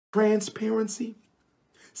Transparency,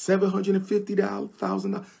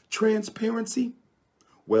 $750,000. Transparency,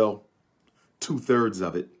 well, 2/3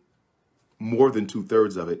 of it, more than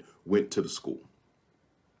 2/3 of it went to the school.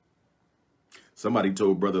 Somebody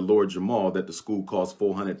told Brother Lord Jamal that the school cost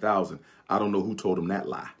 $400,000. I don't know who told him that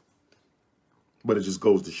lie. But it just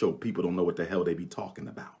goes to show people don't know what the hell they be talking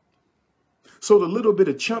about. So the little bit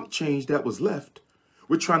of chump change that was left,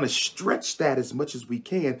 we're trying to stretch that as much as we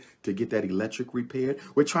can to get that electric repaired.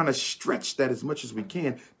 We're trying to stretch that as much as we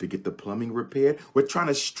can to get the plumbing repaired. We're trying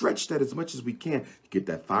to stretch that as much as we can to get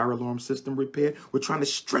that fire alarm system repaired. We're trying to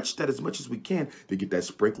stretch that as much as we can to get that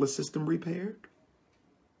sprinkler system repaired.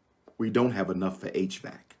 We don't have enough for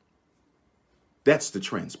HVAC. That's the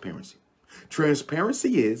transparency.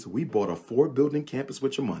 Transparency is we bought a 4-building campus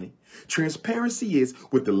with your money. Transparency is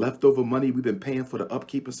with the leftover money we've been paying for the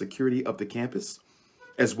upkeep and security of the campus,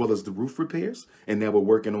 as well as the roof repairs. And now we're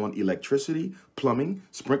working on electricity, plumbing,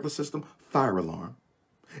 sprinkler system, fire alarm.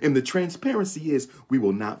 And the transparency is we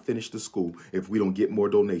will not finish the school if we don't get more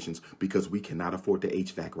donations because we cannot afford the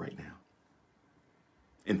HVAC right now.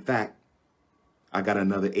 In fact, I got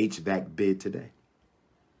another HVAC bid today.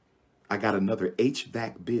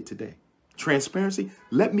 Transparency,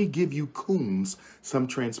 let me give you Coombs some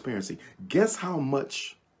transparency. Guess how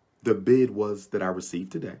much the bid was that I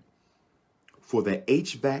received today for the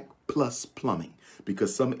HVAC plus plumbing?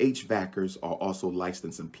 Because some HVACers are also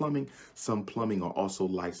licensed in plumbing. Some plumbing are also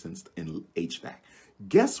licensed in HVAC.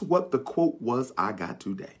 Guess what the quote was I got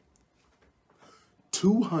today?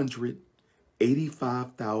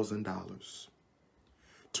 $285,000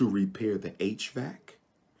 to repair the HVAC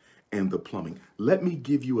and the plumbing. Let me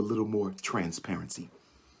give you a little more transparency.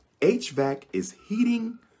 HVAC is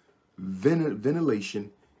heating,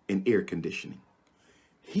 ventilation, and air conditioning.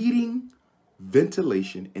 Heating,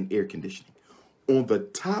 ventilation, and air conditioning. On the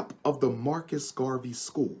top of the Marcus Garvey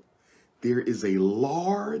School, there is a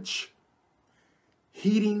large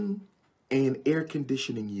heating and air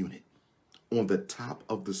conditioning unit on the top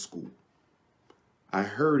of the school. I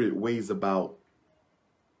heard it weighs about,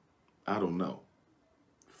 I don't know,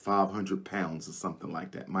 500 pounds or something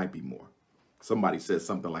like that. Might be more. Somebody said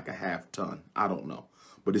something like a half ton. I don't know.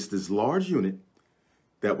 But it's this large unit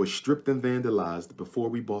that was stripped and vandalized before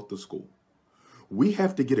we bought the school. We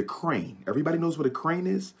have to get a crane. Everybody knows what a crane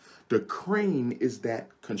is? The crane is that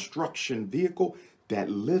construction vehicle that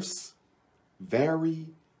lifts I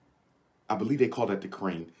believe they call that the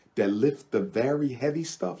crane, that lifts the very heavy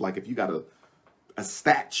stuff. Like if you got a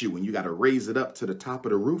statue and you got to raise it up to the top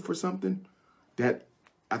of the roof or something, I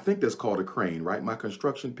think that's called a crane, right? My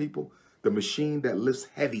construction people, the machine that lifts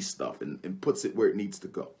heavy stuff and puts it where it needs to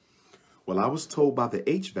go. Well, I was told by the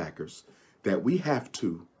HVACers that we have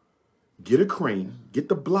to get a crane, get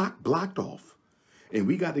the blocked off, and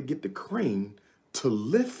we got to get the crane to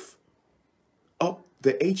lift up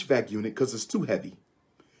the HVAC unit because it's too heavy.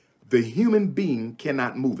 The human being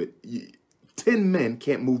cannot move it. 10 men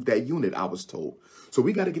can't move that unit, I was told. So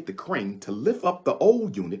we got to get the crane to lift up the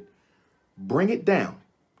old unit, bring it down.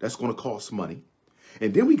 That's going to cost money.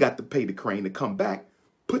 And then we got to pay the crane to come back,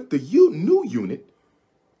 put the new unit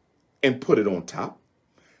and put it on top.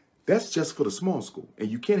 That's just for the small school. And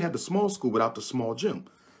you can't have the small school without the small gym.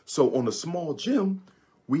 So on the small gym,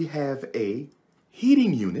 we have a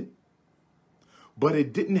heating unit, but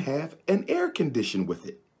it didn't have an air condition with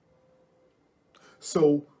it.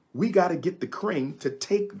 So we got to get the crane to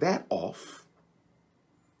take that off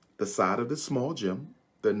the side of the small gym,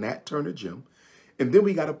 the Nat Turner gym. And then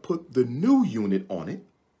we got to put the new unit on it.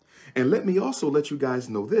 And let me also let you guys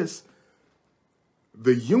know this.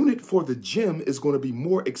 The unit for the gym is going to be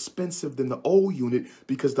more expensive than the old unit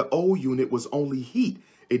because the old unit was only heat.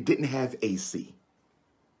 It didn't have AC.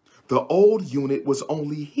 The old unit was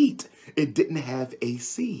only heat. It didn't have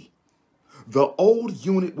AC. The old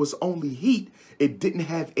unit was only heat. It didn't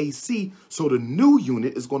have AC. So the new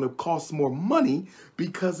unit is going to cost more money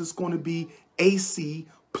because it's going to be AC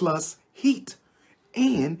plus heat.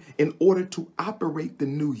 And in order to operate the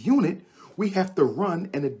new unit, we have to run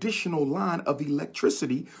an additional line of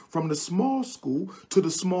electricity from the small school to the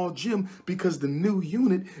small gym because the new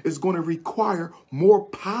unit is going to require more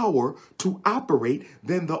power to operate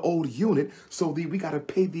than the old unit. So we got to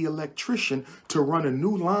pay the electrician to run a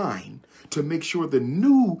new line to make sure the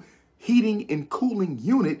new heating and cooling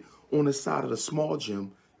unit on the side of the small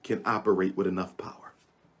gym can operate with enough power.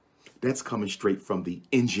 That's coming straight from the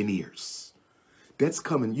engineers. That's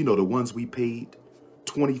coming, you know, the ones we paid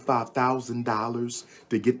 $25,000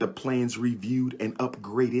 to get the plans reviewed and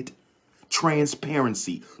upgraded.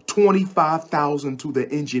 Transparency, $25,000 to the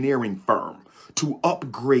engineering firm. to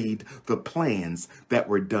upgrade the plans that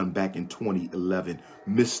were done back in 2011,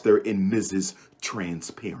 Mr. and Mrs.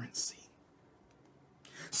 Transparency.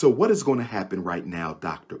 So what is going to happen right now,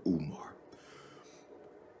 Dr. Umar?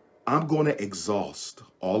 I'm going to exhaust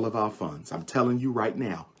all of our funds. I'm telling you right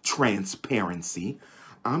now, transparency.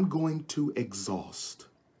 I'm going to exhaust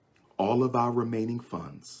all of our remaining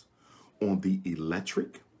funds on the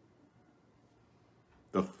electric,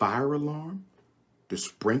 the fire alarm, the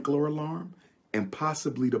sprinkler alarm, and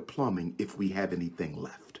possibly the plumbing if we have anything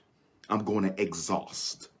left. I'm going to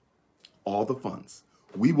exhaust all the funds.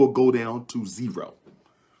 We will go down to zero,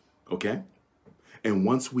 okay? And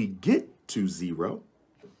once we get to zero,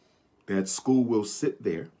 that school will sit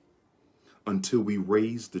there until we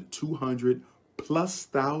raise the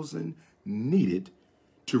 200,000+ needed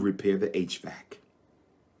to repair the HVAC,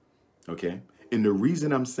 okay? And the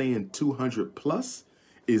reason I'm saying 200+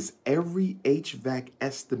 is every HVAC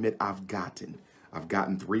estimate I've gotten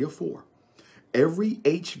 3 or 4. Every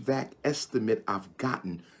HVAC estimate I've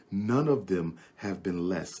gotten, none of them have been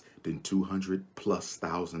less than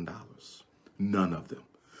 $200,000+. None of them.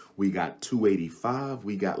 We got 285,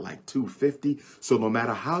 we got like 250. So no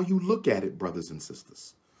matter how you look at it, brothers and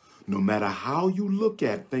sisters, no matter how you look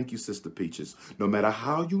at it, thank you, Sister Peaches. No matter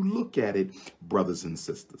how you look at it, brothers and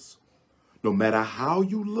sisters, no matter how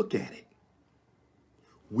you look at it,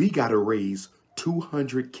 we got to raise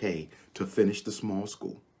 $200K to finish the small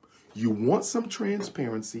school. You want some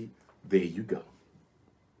transparency? There you go.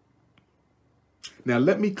 Now,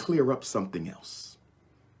 let me clear up something else.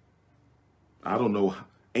 I don't know.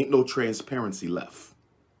 Ain't no transparency left.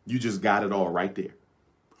 You just got it all right there.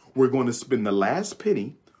 We're going to spend the last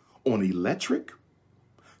penny on electric,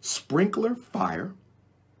 sprinkler, fire,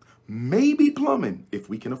 maybe plumbing if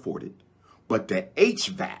we can afford it. But the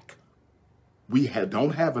HVAC, we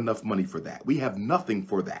don't have enough money for that. We have nothing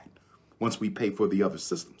for that once we pay for the other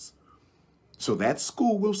systems. So that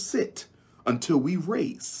school will sit until we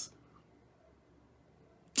raise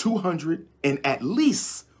 $200,000 and at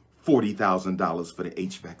least $40,000 for the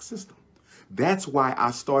HVAC system. That's why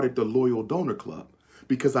I started the Loyal Donor Club,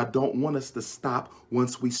 because I don't want us to stop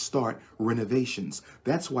once we start renovations.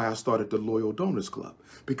 That's why I started the Loyal Donors Club,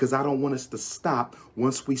 because I don't want us to stop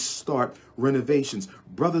once we start renovations.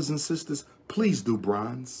 Brothers and sisters, please do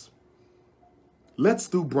bronze. Let's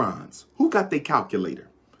do bronze. Who got their calculator?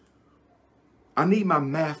 I need my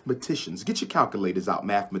mathematicians. Get your calculators out,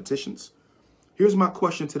 mathematicians. Here's my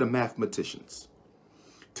question to the mathematicians.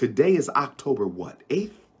 Today is October what?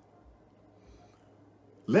 8th?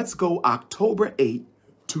 Let's go October 8th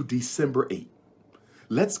to December 8th.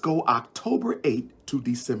 Let's go October 8th to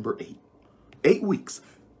December 8th. 8 weeks.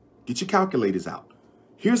 Get your calculators out.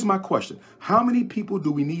 Here's my question. How many people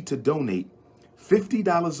do we need to donate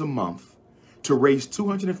 $50 a month to raise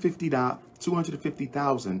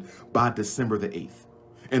 $250,000 by December the 8th?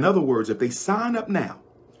 In other words, if they sign up now,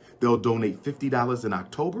 they'll donate $50 in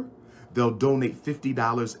October. They'll donate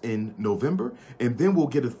 $50 in November, and then we'll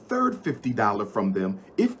get a third $50 from them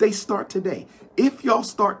if they start today. If y'all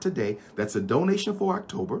start today, that's a donation for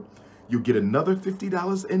October. You'll get another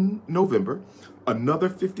 $50 in November, another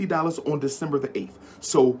 $50 on December the 8th.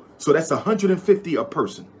 So that's $150 a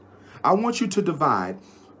person. I want you to divide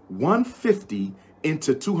 150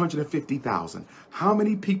 into 250,000. How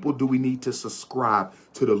many people do we need to subscribe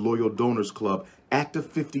to the Loyal Donors Club at the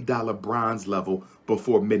 $50 bronze level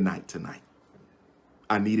before midnight tonight?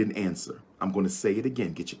 I need an answer. I'm going to say it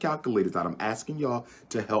again. Get your calculators out. I'm asking y'all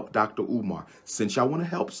to help Dr. Umar. Since y'all want to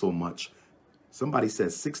help so much, somebody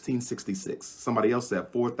said 1666. Somebody else said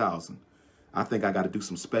 4,000. I think I got to do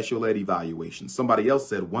some special ed evaluations. Somebody else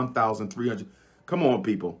said 1,300. Come on,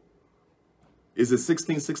 people. Is it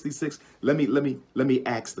 1666? Let me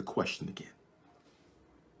ask the question again.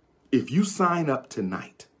 If you sign up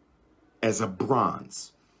tonight as a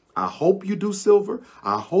bronze, I hope you do silver,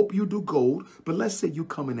 I hope you do gold, but let's say you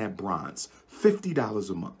come in at bronze, $50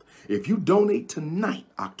 a month. If you donate tonight,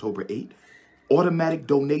 October 8th, automatic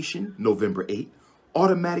donation November 8th,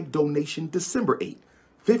 automatic donation December 8th.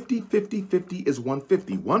 50, 50, 50 is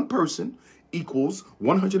 150. One person equals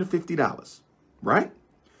 $150, right?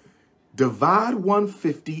 Divide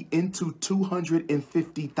 150 into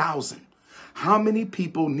 250,000. How many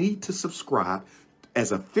people need to subscribe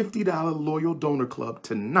as a $50 Loyal Donor Club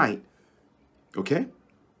tonight, okay,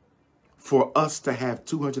 for us to have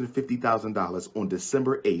 $250,000 on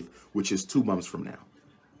December 8th, which is 2 months from now?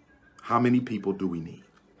 How many people do we need?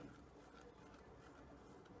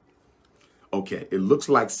 Okay, it looks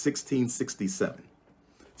like 1667.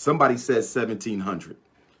 Somebody says 1700.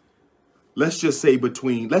 Let's just say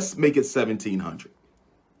let's make it 1700.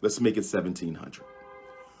 Let's make it 1700.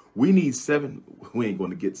 We need we ain't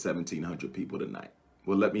going to get 1,700 people tonight.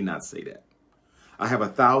 Well, let me not say that. I have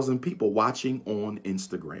 1,000 people watching on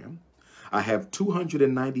Instagram. I have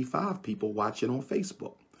 295 people watching on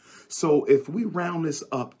Facebook. So if we round this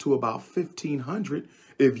up to about 1,500,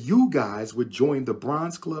 if you guys would join the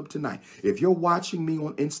Bronze Club tonight, if you're watching me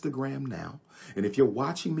on Instagram now, and if you're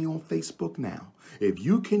watching me on Facebook now, if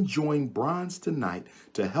you can join Bronze tonight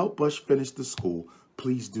to help us finish the school,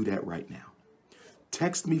 please do that right now.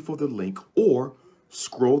 Text me for the link or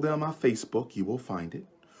scroll down my Facebook, you will find it.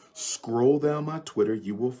 Scroll down my Twitter,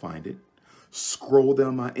 you will find it. Scroll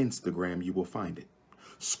down my Instagram, you will find it.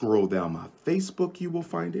 Scroll down my Facebook, you will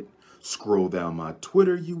find it. Scroll down my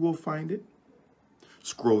Twitter, you will find it.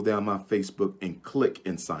 Scroll down my Facebook and click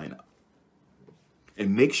and sign up.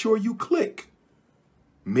 And make sure you click,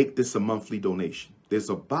 make this a monthly donation. There's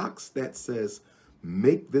a box that says,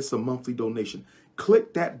 make this a monthly donation.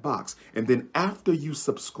 Click that box. And then after you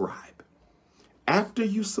subscribe, as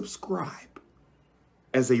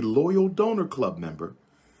a loyal donor club member,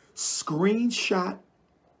 screenshot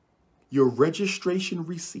your registration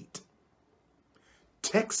receipt.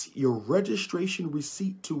 Text your registration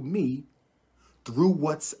receipt to me through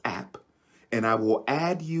WhatsApp, and I will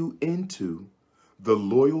add you into the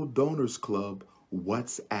Loyal Donors Club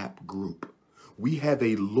WhatsApp group. We have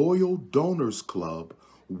a Loyal Donors Club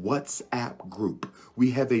WhatsApp group.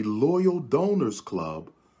 We have a Loyal Donors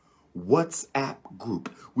Club WhatsApp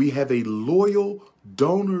group. We have a Loyal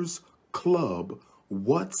Donors Club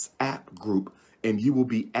WhatsApp group, and you will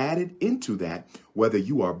be added into that, whether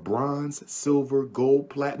you are bronze, silver, gold,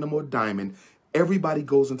 platinum, or diamond. Everybody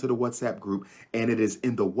goes into the WhatsApp group, and it is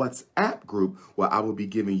in the WhatsApp group where I will be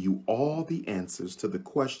giving you all the answers to the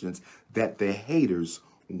questions that the haters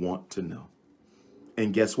want to know.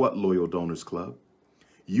 And guess what, Loyal Donors Club?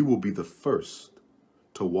 You will be the first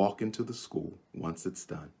to walk into the school once it's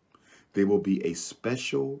done. There will be a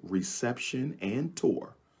special reception and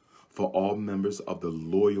tour for all members of the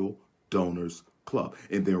Loyal Donors Club.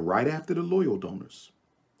 And then right after the Loyal Donors,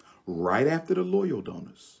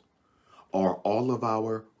 are all of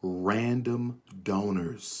our random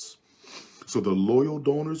donors. So the Loyal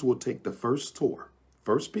Donors will take the first tour.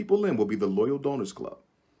 First people in will be the Loyal Donors Club.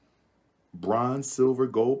 Bronze, silver,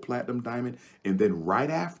 gold, platinum, diamond. And then right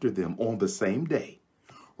after them on the same day,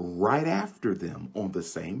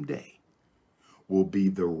 will be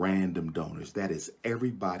the random donors. That is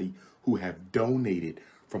everybody who have donated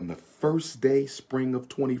from the first day, spring of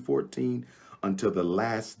 2014, until the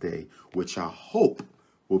last day, which I hope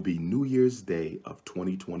will be New Year's Day of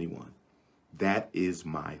 2021. That is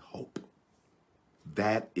my hope.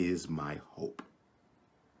 That is my hope.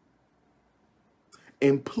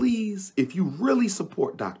 And please, if you really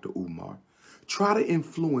support Dr. Umar, try to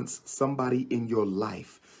influence somebody in your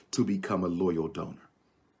life to become a loyal donor.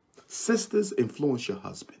 Sisters, influence your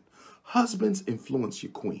husband. Husbands, influence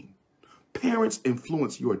your queen. Parents,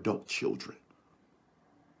 influence your adult children.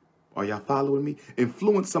 Are y'all following me?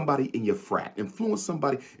 Influence somebody in your frat. Influence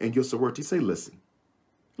somebody in your sorority. Say, listen,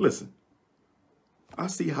 I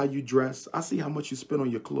see how you dress. I see how much you spend on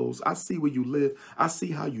your clothes. I see where you live. I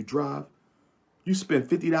see how you drive. You spend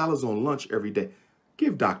 $50 on lunch every day.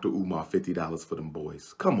 Give Dr. Umar $50 for them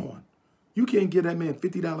boys. Come on. You can't give that man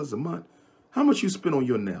 $50 a month. How much you spend on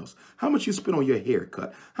your nails? How much you spend on your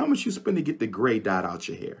haircut? How much you spend to get the gray dot out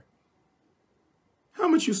your hair? How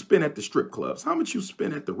much you spend at the strip clubs? How much you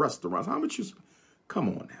spend at the restaurants? How much you spend? Come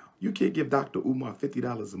on now. You can't give Dr. Umar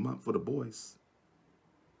 $50 a month for the boys.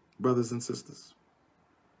 Brothers and sisters.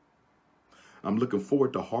 I'm looking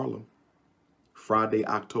forward to Harlem. Friday,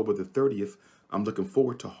 October the 30th. I'm looking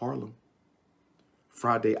forward to Harlem.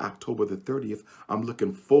 Friday, October the 30th. I'm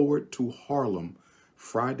looking forward to Harlem.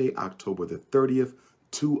 Friday, October the 30th,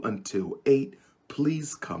 2 until 8.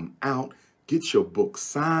 Please come out. Get your book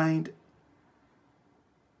signed.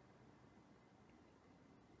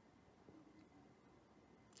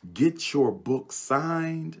 Get your book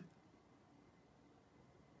signed.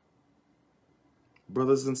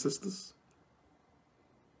 Brothers and sisters.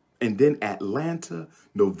 And then Atlanta,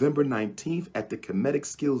 November 19th at the Comedic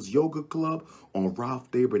Skills Yoga Club on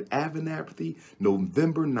Ralph David Avenue.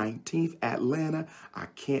 November 19th, Atlanta. I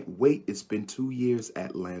can't wait. It's been 2 years,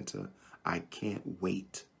 Atlanta. I can't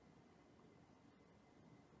wait.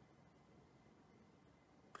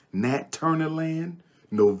 Nat Turner Land,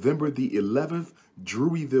 November the 11th,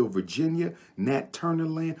 Druryville, Virginia. Nat Turner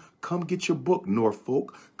Land. Come get your book,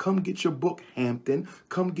 Norfolk. Come get your book, Hampton.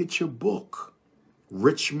 Come get your book.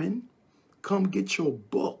 Richmond, come get your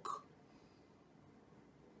book.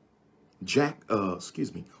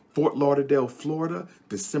 Fort Lauderdale, Florida,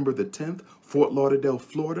 December the 10th. Fort Lauderdale,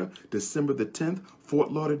 Florida, December the 10th.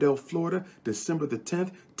 Fort Lauderdale, Florida, December the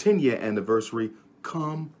 10th. 10-year anniversary.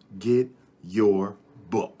 Come get your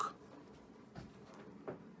book.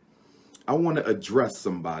 I want to address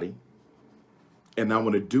somebody, and I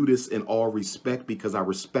want to do this in all respect because I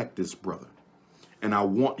respect this brother. And I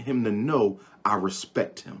want him to know I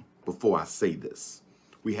respect him before I say this.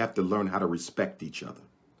 We have to learn how to respect each other.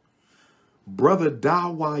 Brother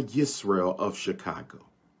Dawa Yisrael of Chicago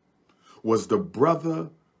was the brother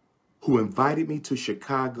who invited me to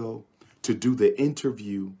Chicago to do the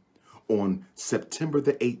interview on September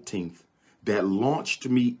the 18th that launched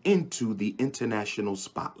me into the international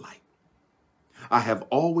spotlight. I have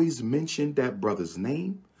always mentioned that brother's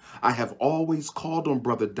name. I have always called on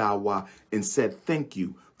Brother Dawa and said thank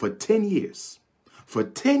you for 10 years. For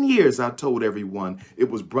 10 years, I told everyone it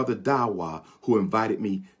was Brother Dawa who invited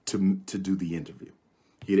me to do the interview.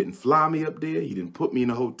 He didn't fly me up there. He didn't put me in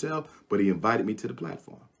a hotel, but he invited me to the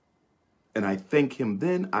platform. And I thank him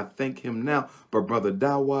then. I thank him now. But Brother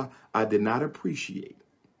Dawa, I did not appreciate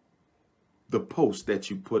the post that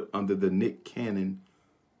you put under the Nick Cannon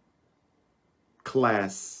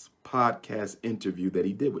class podcast interview that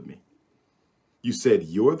he did with me. You said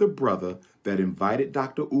you're the brother that invited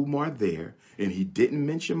Dr. Umar there, and he didn't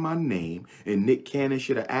mention my name, and Nick Cannon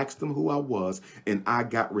should have asked him who I was, and I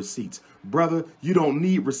got receipts. Brother, you don't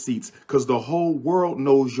need receipts because the whole world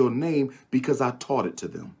knows your name because I taught it to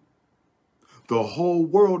them. The whole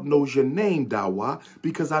world knows your name, Dawa,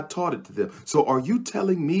 because I taught it to them. So are you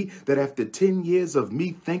telling me that after 10 years of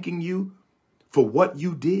me thanking you for what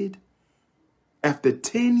you did, after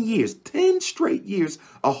 10 years, 10 straight years,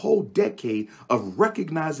 a whole decade of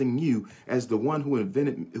recognizing you as the one who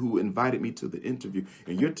invited me to the interview,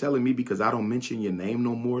 and you're telling me because I don't mention your name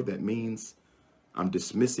no more, that means I'm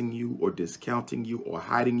dismissing you or discounting you or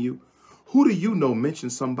hiding you? Who do you know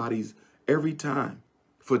mentions somebody's every time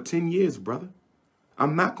for 10 years, brother?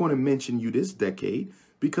 I'm not going to mention you this decade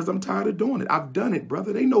because I'm tired of doing it. I've done it,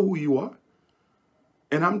 brother. They know who you are.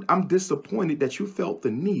 And I'm disappointed that you felt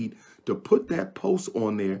the need to put that post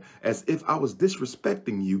on there as if I was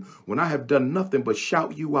disrespecting you when I have done nothing but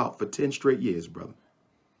shout you out for 10 straight years, brother.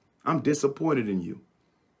 I'm disappointed in you.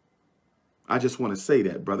 I just want to say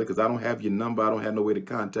that, brother, because I don't have your number. I don't have no way to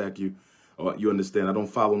contact you. You understand? I don't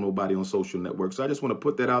follow nobody on social networks. So I just want to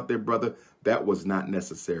put that out there, brother. That was not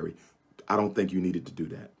necessary. I don't think you needed to do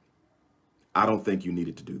that. I don't think you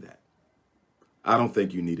needed to do that. I don't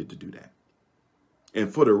think you needed to do that.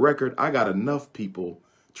 And for the record, I got enough people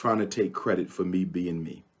trying to take credit for me being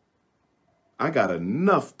me. I got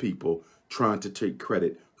enough people trying to take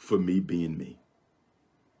credit for me being me.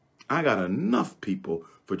 I got enough people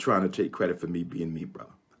for trying to take credit for me being me,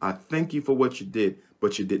 brother. I thank you for what you did,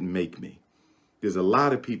 but you didn't make me. There's a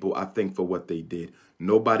lot of people I thank for what they did.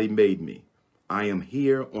 Nobody made me. I am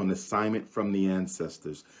here on assignment from the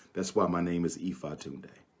ancestors. That's why my name is Fdmg.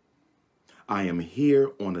 I am here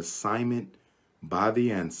on assignment by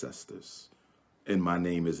the ancestors, and my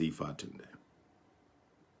name is Fdmg.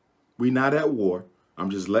 We not at war. I'm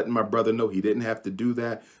just letting my brother know he didn't have to do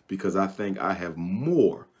that because I think I have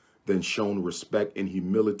more than shown respect and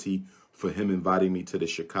humility for him inviting me to the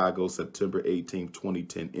Chicago September 18,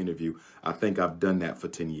 2010 interview. I think I've done that for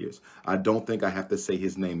 10 years. I don't think I have to say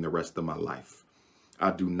his name the rest of my life. I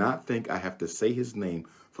do not think I have to say his name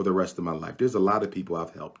for the rest of my life. There's a lot of people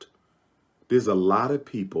I've helped. There's a lot of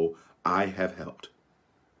people I have helped.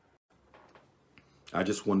 I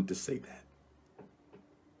just wanted to say that.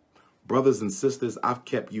 Brothers and sisters, I've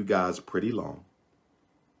kept you guys pretty long.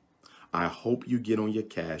 I hope you get on your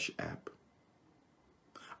Cash App.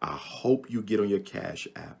 I hope you get on your Cash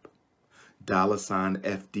App. $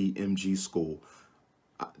 Fdmg school.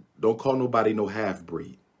 Don't call nobody no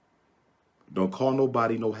half-breed. Don't call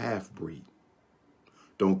nobody no half-breed.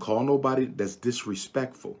 Don't call nobody that's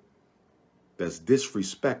disrespectful. That's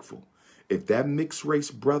disrespectful. If that mixed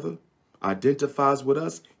race brother identifies with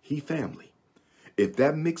us, he family. If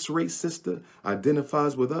that mixed race sister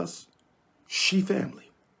identifies with us, she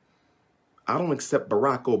family. I don't accept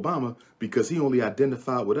Barack Obama because he only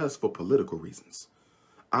identified with us for political reasons.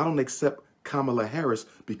 I don't accept Kamala Harris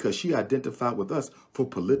because she identified with us for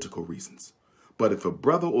political reasons. But if a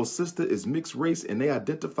brother or sister is mixed race and they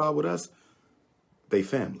identify with us, they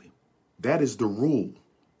family. That is the rule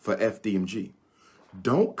for Fdmg.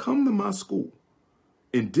 Don't come to my school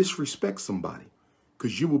and disrespect somebody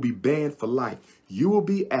because you will be banned for life. You will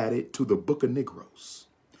be added to the Book of Negroes.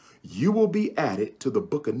 You will be added to the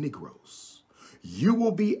Book of Negroes. You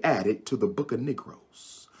will be added to the Book of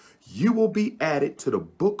Negroes. You will be added to the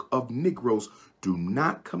book of Negroes. Do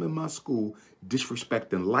not come in my school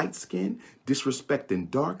disrespecting light skin, disrespecting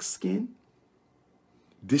dark skin,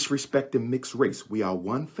 disrespecting mixed race. We are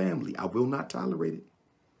one family. I will not tolerate it.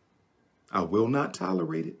 I will not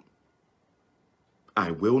tolerate it.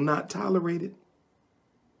 I will not tolerate it.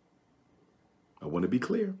 I want to be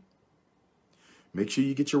clear. Make sure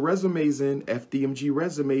you get your resumes in, Fdmg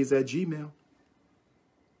resumes at Gmail.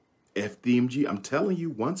 Fdmg, I'm telling you,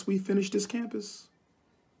 once we finish this campus,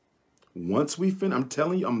 I'm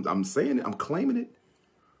telling you, I'm saying it, I'm claiming it.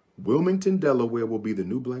 Wilmington, Delaware will be the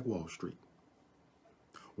new Black Wall Street.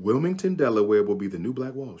 Wilmington, Delaware will be the new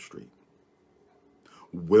Black Wall Street.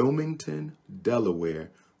 Wilmington,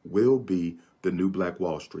 Delaware will be the new Black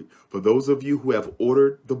Wall Street. For those of you who have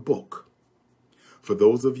ordered the book,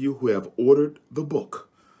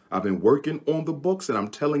 I've been working on the books, and I'm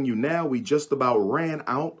telling you now, we just about ran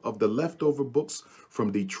out of the leftover books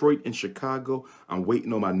from Detroit and Chicago. I'm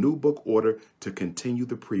waiting on my new book order to continue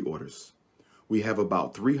the pre-orders. We have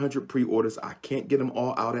about 300 pre-orders. I can't get them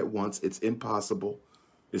all out at once. It's impossible.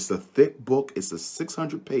 It's a thick book. It's a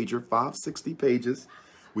 600-pager, 560 pages.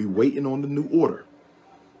 We waiting on the new order.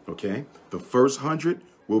 Okay? The first 100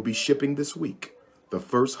 will be shipping this week. The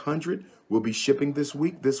first 100 will be shipping this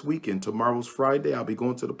weekend. Tomorrow's Friday. I'll be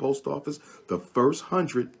going to the post office. The first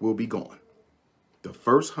 100 will be gone. The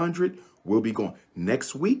first 100 will be gone.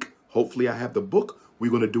 Next week, hopefully I have the book. We're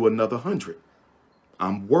going to do another 100.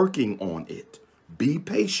 I'm working on it. Be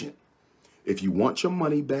patient. If you want your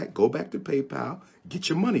money back, go back to PayPal. Get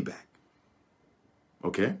your money back.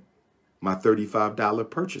 Okay? My $35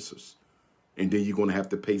 purchases. And then you're going to have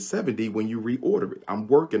to pay $70 when you reorder it. I'm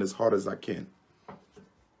working as hard as I can.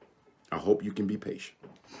 I hope you can be patient.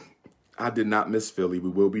 I did not miss Philly. We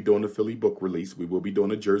will be doing a Philly book release. We will be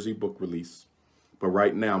doing a Jersey book release. But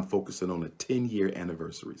right now, I'm focusing on the 10-year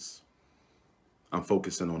anniversaries. I'm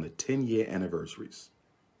focusing on the 10-year anniversaries.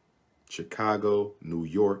 Chicago, New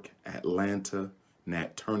York, Atlanta,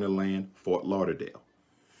 Nat Turner Land, Fort Lauderdale.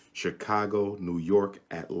 Chicago, New York,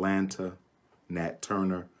 Atlanta, Nat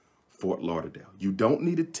Turner, Fort Lauderdale. You don't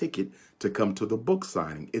need a ticket to come to the book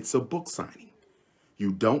signing. It's a book signing.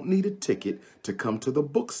 You don't need a ticket to come to the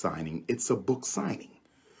book signing. It's a book signing.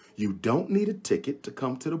 You don't need a ticket to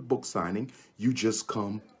come to the book signing. You just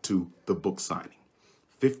come to the book signing.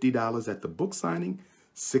 $50 at the book signing,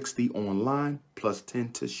 $60 online, plus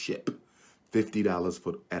 $10 to ship.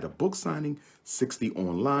 $50 at a book signing, $60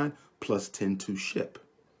 online, plus $10 to ship.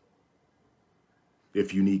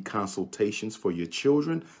 If you need consultations for your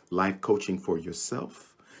children, life coaching for yourself.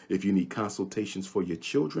 If you need consultations for your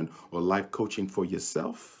children or life coaching for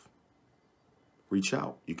yourself, reach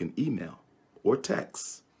out. You can email or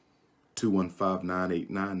text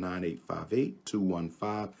 215-989-9858,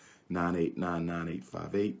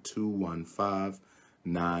 215-989-9858,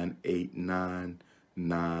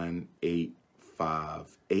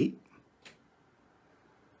 215-989-9858.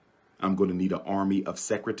 I'm going to need an army of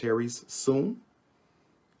secretaries soon.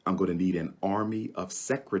 I'm going to need an army of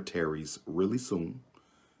secretaries really soon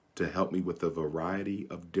to help me with a variety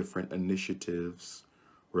of different initiatives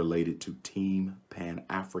related to Team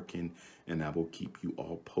Pan-African, and I will keep you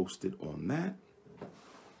all posted on that.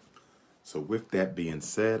 So with that being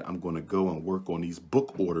said, I'm going to go and work on these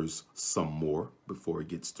book orders some more before it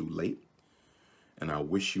gets too late. And I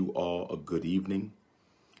wish you all a good evening.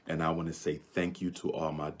 And I want to say thank you to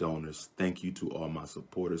all my donors. Thank you to all my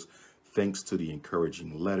supporters. Thanks to the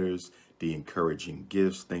encouraging letters, the encouraging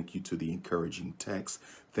gifts. Thank you to the encouraging texts.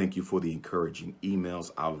 Thank you for the encouraging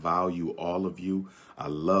emails. I value all of you. I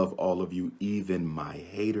love all of you, even my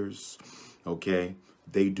haters. Okay?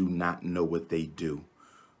 They do not know what they do.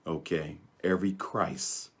 Okay? Every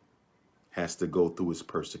Christ has to go through his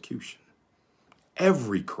persecution.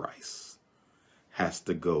 Every Christ has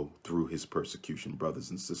to go through his persecution, brothers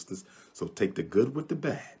and sisters. So take the good with the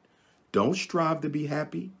bad. Don't strive to be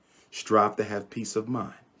happy. Strive to have peace of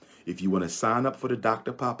mind. If you want to sign up for the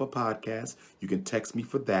Dr. Papa podcast, you can text me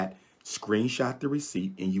for that, screenshot the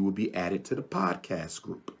receipt, and you will be added to the podcast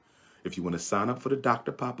group. If you want to sign up for the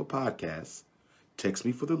Dr. Papa podcast, text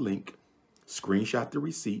me for the link, screenshot the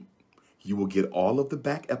receipt. You will get all of the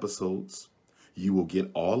back episodes. You will get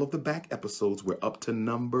all of the back episodes. We're up to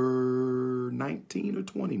number 19 or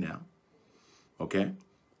 20 now. Okay?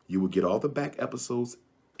 You will get all the back episodes.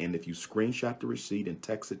 And if you screenshot the receipt and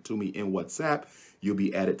text it to me in WhatsApp, you'll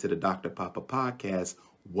be added to the Dr. Papa Podcast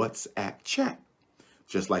WhatsApp chat.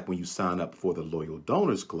 Just like when you sign up for the Loyal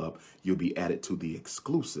Donors Club, you'll be added to the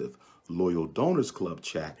exclusive Loyal Donors Club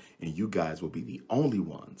chat. And you guys will be the only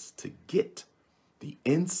ones to get the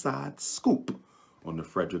inside scoop on the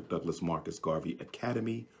Frederick Douglass Marcus Garvey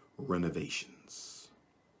Academy renovations.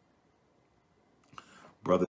 Brother.